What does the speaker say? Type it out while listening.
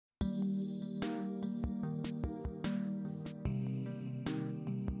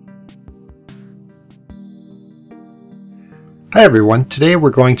Hi everyone, today we're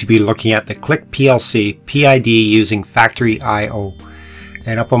going to be looking at the Click PLC PID using Factory I/O.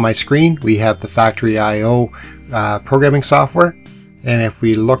 And up on my screen we have the Factory I/O programming software, and if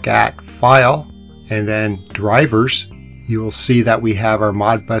we look at File and then Drivers, you will see that we have our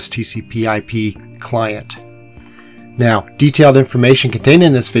Modbus TCP IP client. Now, detailed information contained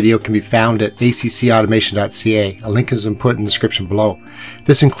in this video can be found at accautomation.ca. A link has been put in the description below.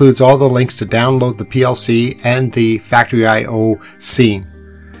 This includes all the links to download the PLC and the Factory I/O scene.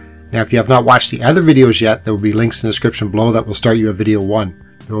 Now, if you have not watched the other videos yet, there will be links in the description below that will start you at video 1.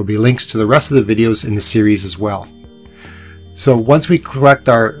 There will be links to the rest of the videos in the series as well. So once we selected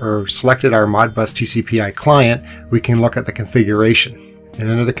our Modbus TCP client, we can look at the configuration. And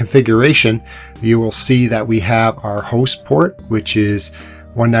under the configuration, you will see that we have our host port, which is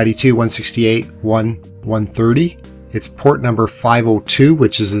 192.168.1.130. It's port number 502,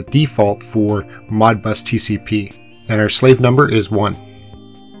 which is the default for Modbus TCP. And our slave number is 1.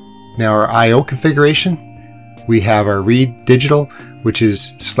 Now our I/O configuration, we have our read digital, which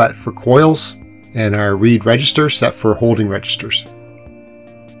is set for coils, and our read register set for holding registers.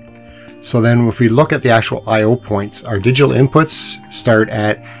 So then if we look at the actual I/O points, our digital inputs start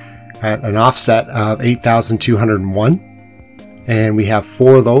at an offset of 8201, and we have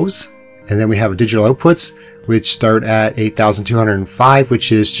 4 of those. And then we have digital outputs which start at 8205,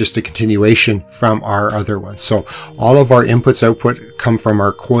 which is just a continuation from our other ones. So all of our inputs output come from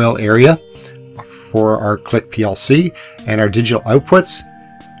our coil area for our Click PLC, and our digital outputs,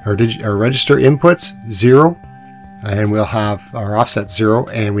 our register inputs 0. And we'll have our offset 0,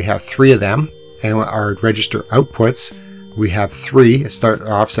 and we have 3 of them. And our register outputs, we have 3.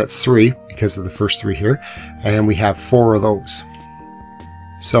 Our offset's 3 because of the first 3 here, and we have 4 of those.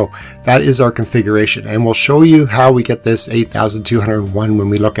 So that is our configuration, and we'll show you how we get this 8201 when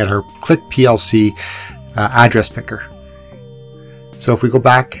we look at our Click PLC address picker. So if we go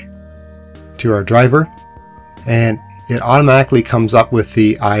back to our driver, and it automatically comes up with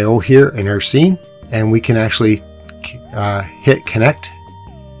the I/O here in our scene, and we can actually hit connect,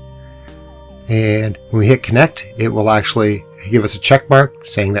 and when we hit connect, it will actually give us a check mark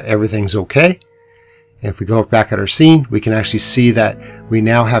saying that everything's okay. And if we go back at our scene, we can actually see that we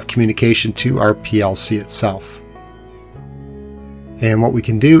now have communication to our PLC itself. And what we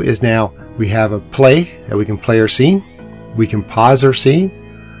can do is now we have a play that we can play our scene, we can pause our scene,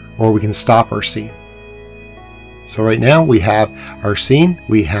 or we can stop our scene. So right now we have our scene,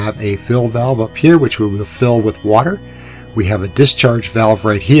 we have a fill valve up here which we will fill with water. We have a discharge valve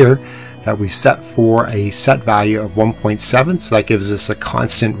right here that we set for a set value of 1.7, so that gives us a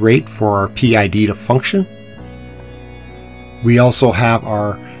constant rate for our PID to function. We also have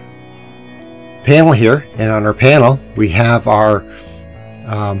our panel here, and on our panel we have our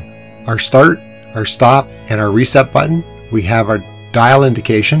start, our stop, and our reset button. We have our dial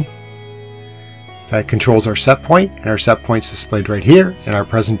indication that controls our set point, and our set point's displayed right here, and our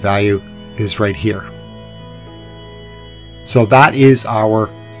present value is right here. So that is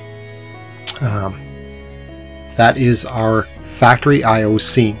our Factory I/O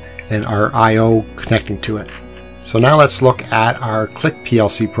scene and our I/O connecting to it. So now let's look at our Click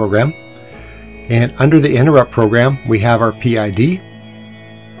PLC program, and under the interrupt program we have our PID.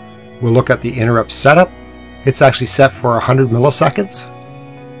 We'll look at the interrupt setup. It's actually set for 100 milliseconds.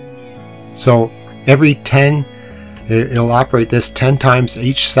 So every 10, it'll operate this 10 times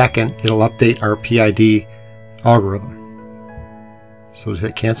each second. It'll update our PID algorithm. So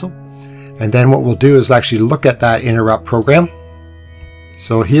hit cancel. And then what we'll do is actually look at that interrupt program.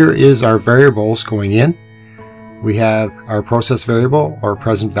 So here is our variables going in. We have our process variable or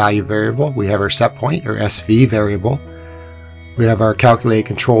present value variable. We have our set point or SV variable. We have our calculate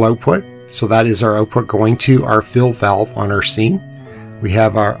control output. So that is our output going to our fill valve on our scene. We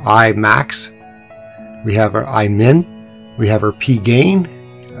have our I max. We have our I min. We have our P gain,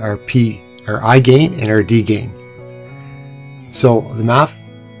 our I gain, and our D gain. So the math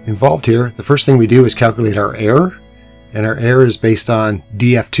involved here, the first thing we do is calculate our error, and our error is based on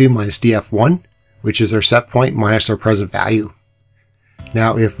DF2 minus DF1, which is our set point minus our present value.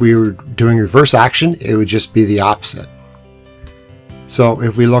 Now if we were doing reverse action, it would just be the opposite. So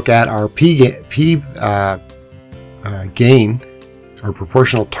if we look at our P gain, our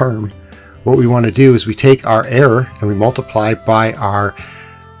proportional term, what we want to do is we take our error and we multiply by our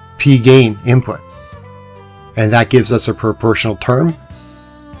P gain input, and that gives us a proportional term.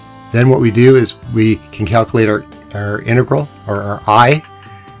 Then what we do is we can calculate our integral, or our I.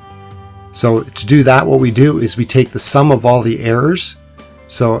 So to do that, what we do is we take the sum of all the errors.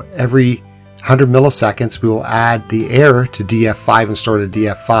 So every 100 milliseconds we will add the error to DF5 and store it at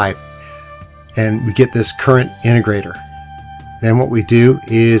DF5. and we get this current integrator. Then what we do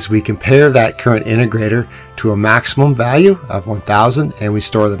is we compare that current integrator to a maximum value of 1000 and we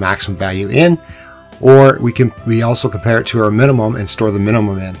store the maximum value in, or we also compare it to our minimum and store the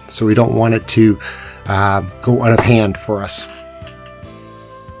minimum in. So we don't want it to go out of hand for us.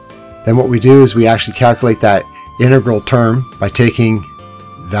 Then what we do is we actually calculate that integral term by taking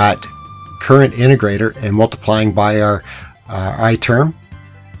that current integrator and multiplying by our I term,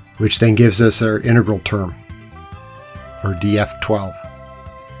 which then gives us our integral term, or df12.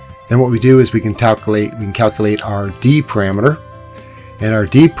 Then what we do is we can calculate our D parameter, and our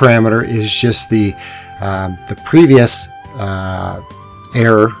D parameter is just the previous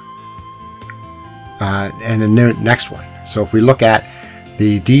error and the next one. So if we look at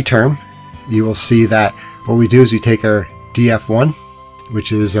the D term, you will see that what we do is we take our df1,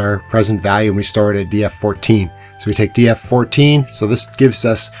 which is our present value, and we store it at df14. So we take df14, so this gives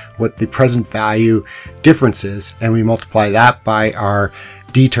us what the present value difference is, and we multiply that by our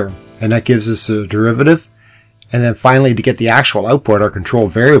D term, and that gives us a derivative. And then finally, to get the actual output, our control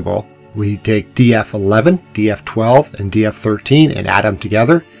variable, we take df11, df12, and df13 and add them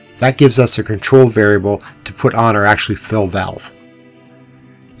together. That gives us a control variable to put on our actually fill valve.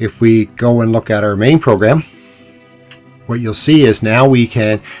 If we go and look at our main program, what you'll see is now we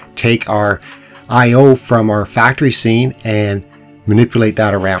can take our I/O from our factory scene and manipulate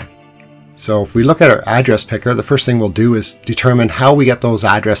that around. So if we look at our address picker, the first thing we'll do is determine how we get those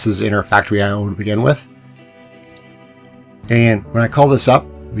addresses in our factory I/O to begin with. And when I call this up,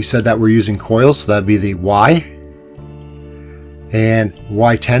 we said that we're using coils, so that'd be the Y. And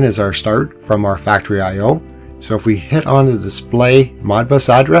Y10 is our start from our factory I/O. So if we hit on the display Modbus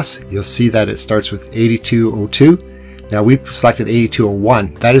address, you'll see that it starts with 8202. Now we selected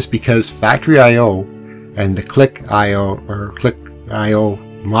 8201. That is because factory I/O and the Click I/O or Click I/O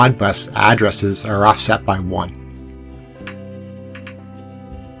Modbus addresses are offset by 1.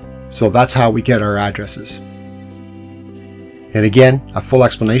 So that's how we get our addresses. And again, a full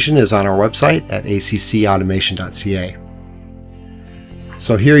explanation is on our website at accautomation.ca.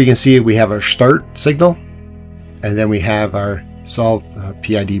 So here you can see we have our start signal, and then we have our solve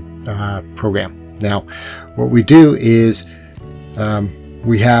PID program. Now, what we do is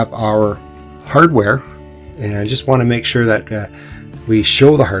we have our hardware, and I just want to make sure that we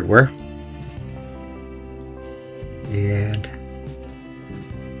show the hardware. And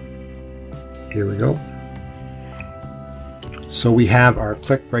here we go. So we have our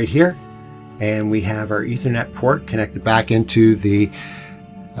Click right here, and we have our Ethernet port connected back into the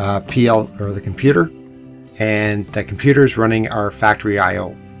the computer, and that computer is running our factory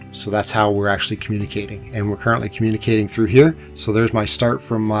I/O. So that's how we're actually communicating, and we're currently communicating through here. So there's my start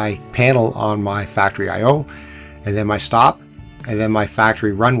from my panel on my factory I/O, and then my stop, and then my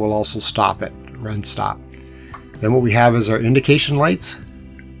factory run will also stop it, run stop. Then what we have is our indication lights.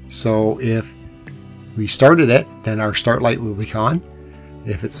 So if we started it, then our start light will be on.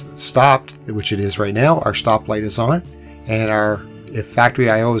 If it's stopped, which it is right now, our stop light is on, and if factory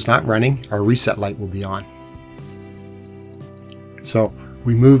I/O is not running, our reset light will be on. So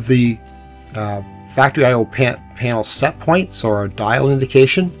we move the factory I/O panel set point, so our dial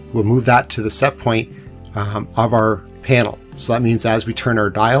indication, we'll move that to the set point of our panel. So that means as we turn our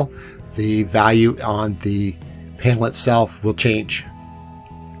dial, the value on the panel itself will change.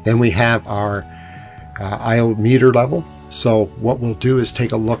 Then we have our I/O meter level. So what we'll do is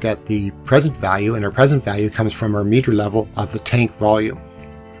take a look at the present value, and our present value comes from our meter level of the tank volume.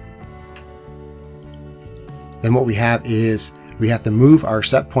 Then what we have is we have to move our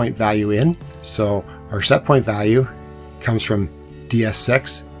set point value in. So our set point value comes from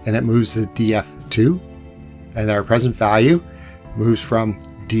DS6 and it moves to DF2, and our present value moves from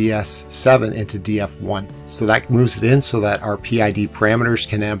DS7 into DF1. So that moves it in so that our PID parameters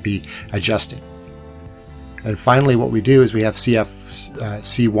can now be adjusted. And finally, what we do is we have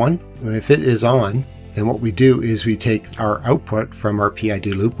C1. If it is on, then what we do is we take our output from our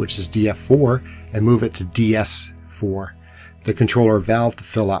PID loop, which is DF4, and move it to DS4, the controller valve, to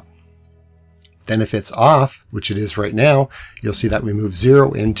fill up. Then if it's off, which it is right now, you'll see that we move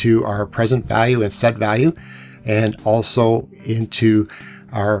 0 into our present value and set value, and also into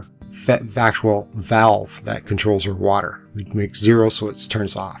our actual valve that controls our water. We make 0 so it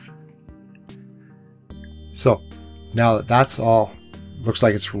turns off. So now that that's all, looks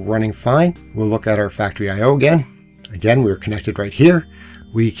like it's running fine, we'll look at our factory I/O again. Again, we're connected right here.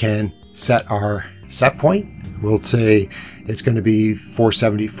 We can set our set point. We'll say it's going to be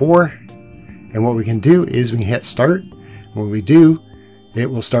 474. And what we can do is we can hit start. When we do,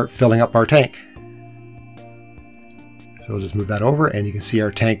 it will start filling up our tank. So we'll just move that over, and you can see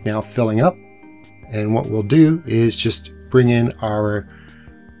our tank now filling up. And what we'll do is just bring in our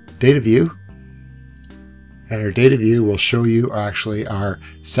data view, and our data view will show you actually our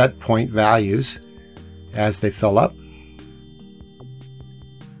set point values as they fill up.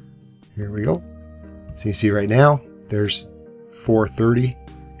 Here we go. So you see right now there's 430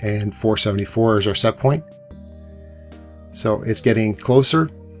 and 474 is our set point. So it's getting closer.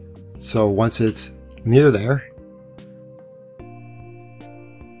 So once it's near there,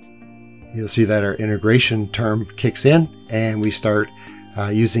 you'll see that our integration term kicks in and we start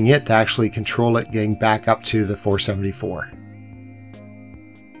using it to actually control it getting back up to the 474.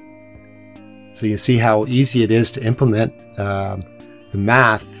 So you see how easy it is to implement the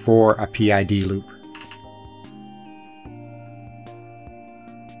math for a PID loop.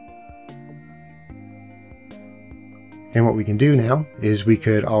 And what we can do now is we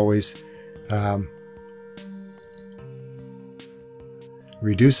could always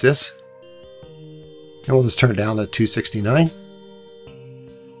reduce this, and we'll just turn it down to 269.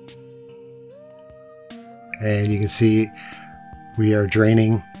 And you can see we are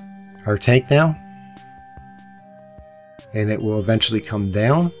draining our tank now, and it will eventually come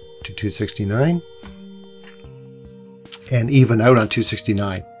down to 269 and even out on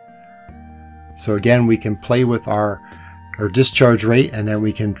 269. So again, we can play with our discharge rate, and then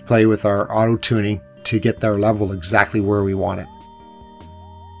we can play with our auto tuning to get our level exactly where we want it.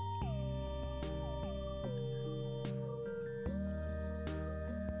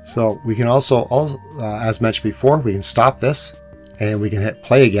 So we can also, as mentioned before, we can stop this and we can hit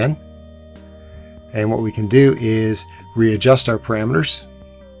play again. And what we can do is readjust our parameters.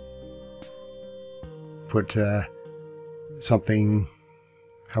 Put something,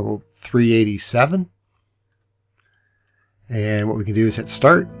 how about 387? And what we can do is hit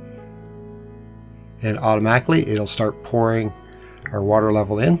start, and automatically it'll start pouring our water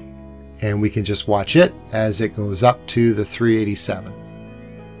level in, and we can just watch it as it goes up to the 387.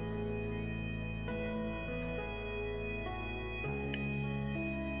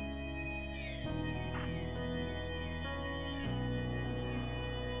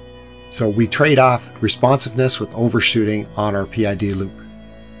 So we trade off responsiveness with overshooting on our PID loop.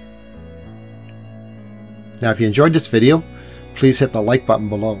 Now if you enjoyed this video, please hit the like button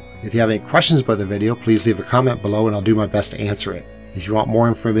below. If you have any questions about the video, please leave a comment below and I'll do my best to answer it. If you want more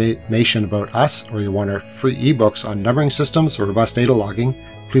information about us, or you want our free ebooks on numbering systems or robust data logging,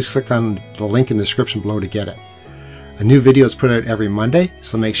 please click on the link in the description below to get it. A new video is put out every Monday,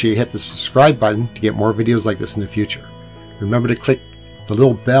 so make sure you hit the subscribe button to get more videos like this in the future. Remember to click the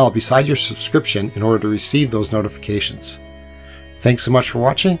little bell beside your subscription in order to receive those notifications. Thanks so much for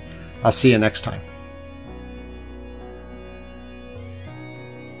watching. I'll see you next time.